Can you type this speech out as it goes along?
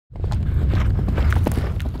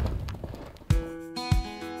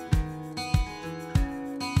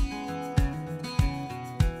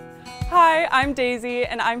Hi, I'm Daisy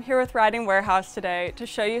and I'm here with Riding Warehouse today to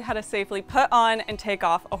show you how to safely put on and take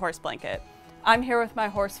off a horse blanket. I'm here with my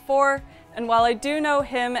horse 4, and while I do know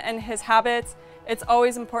him and his habits, it's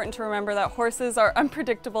always important to remember that horses are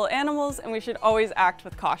unpredictable animals and we should always act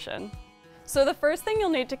with caution. So the first thing you'll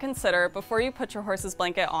need to consider before you put your horse's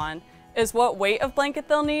blanket on is what weight of blanket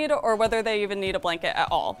they'll need or whether they even need a blanket at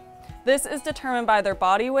all. This is determined by their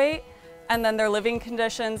body weight and then their living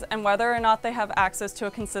conditions and whether or not they have access to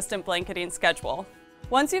a consistent blanketing schedule.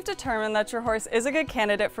 Once you've determined that your horse is a good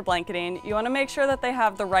candidate for blanketing, you want to make sure that they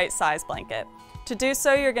have the right size blanket. To do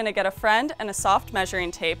so, you're going to get a friend and a soft measuring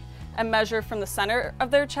tape and measure from the center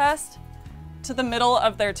of their chest to the middle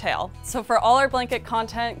of their tail. So for all our blanket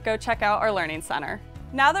content, go check out our learning center.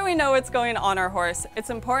 Now that we know what's going on our horse,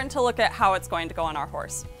 it's important to look at how it's going to go on our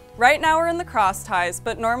horse. Right now we're in the cross ties,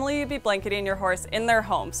 but normally you'd be blanketing your horse in their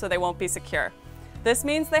home so they won't be secure. This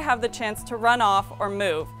means they have the chance to run off or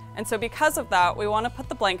move, and so because of that, we want to put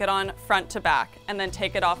the blanket on front to back and then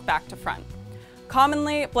take it off back to front.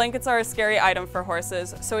 Commonly, blankets are a scary item for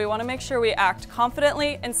horses, so we want to make sure we act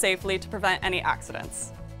confidently and safely to prevent any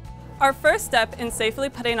accidents. Our first step in safely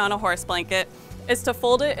putting on a horse blanket is to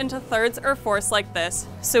fold it into thirds or fourths like this,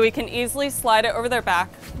 so we can easily slide it over their back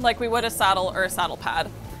like we would a saddle or a saddle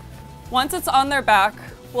pad. Once it's on their back,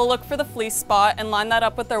 we'll look for the fleece spot and line that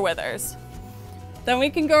up with their withers. Then we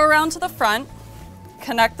can go around to the front,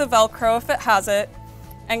 connect the Velcro if it has it,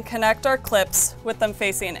 and connect our clips with them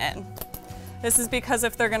facing in. This is because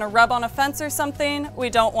if they're going to rub on a fence or something, we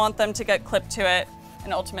don't want them to get clipped to it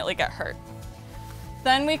and ultimately get hurt.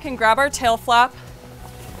 Then we can grab our tail flap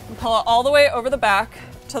and pull it all the way over the back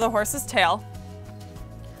to the horse's tail.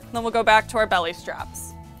 Then we'll go back to our belly straps.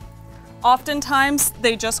 Oftentimes,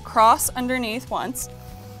 they just cross underneath once,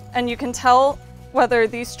 and you can tell whether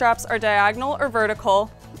these straps are diagonal or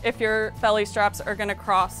vertical if your belly straps are going to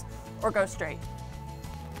cross or go straight.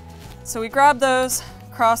 So we grab those,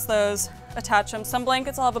 cross those, attach them. Some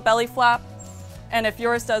blankets will have a belly flap, and if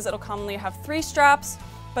yours does, it'll commonly have 3 straps,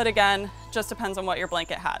 but again, just depends on what your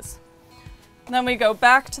blanket has. And then we go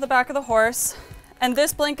back to the back of the horse, and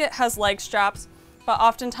this blanket has leg straps, but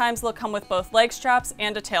oftentimes they'll come with both leg straps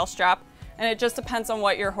and a tail strap, and it just depends on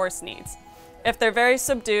what your horse needs. If they're very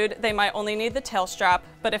subdued, they might only need the tail strap,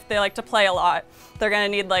 but if they like to play a lot, they're going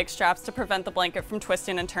to need leg straps to prevent the blanket from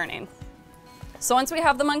twisting and turning. So once we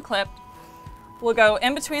have them unclipped, we'll go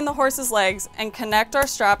in between the horse's legs and connect our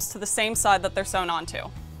straps to the same side that they're sewn onto.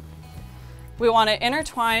 We want to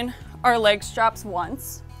intertwine our leg straps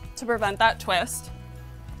once to prevent that twist.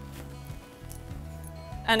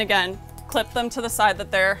 And again, clip them to the side that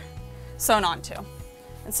they're sewn onto.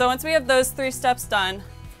 And so once we have those 3 steps done,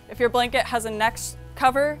 if your blanket has a neck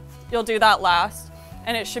cover, you'll do that last.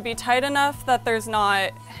 And it should be tight enough that there's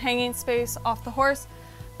not hanging space off the horse,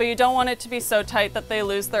 but you don't want it to be so tight that they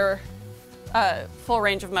lose their full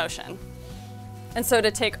range of motion. And so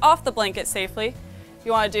to take off the blanket safely,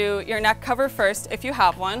 you want to do your neck cover first if you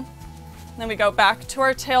have one. Then we go back to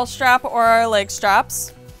our tail strap or our leg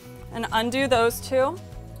straps and undo those 2.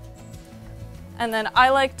 And then I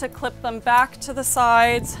like to clip them back to the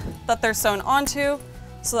sides that they're sewn onto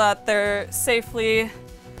so that they're safely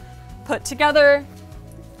put together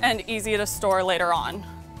and easy to store later on.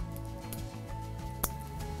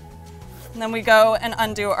 And then we go and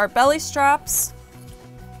undo our belly straps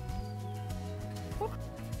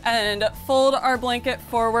and fold our blanket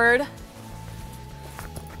forward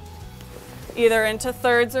either into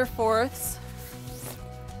thirds or fourths,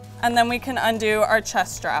 and then we can undo our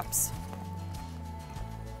chest straps.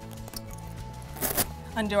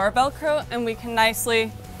 Undo our Velcro and we can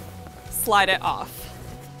nicely slide it off.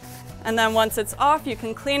 And then once it's off, you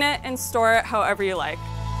can clean it and store it however you like.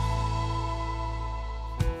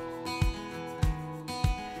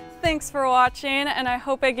 Thanks for watching, and I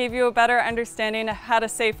hope I gave you a better understanding of how to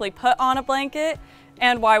safely put on a blanket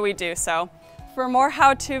and why we do so. For more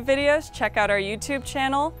how-to videos, check out our YouTube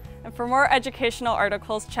channel, and for more educational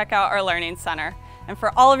articles, check out our Learning Center. And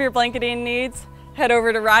for all of your blanketing needs, head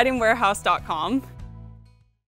over to ridingwarehouse.com.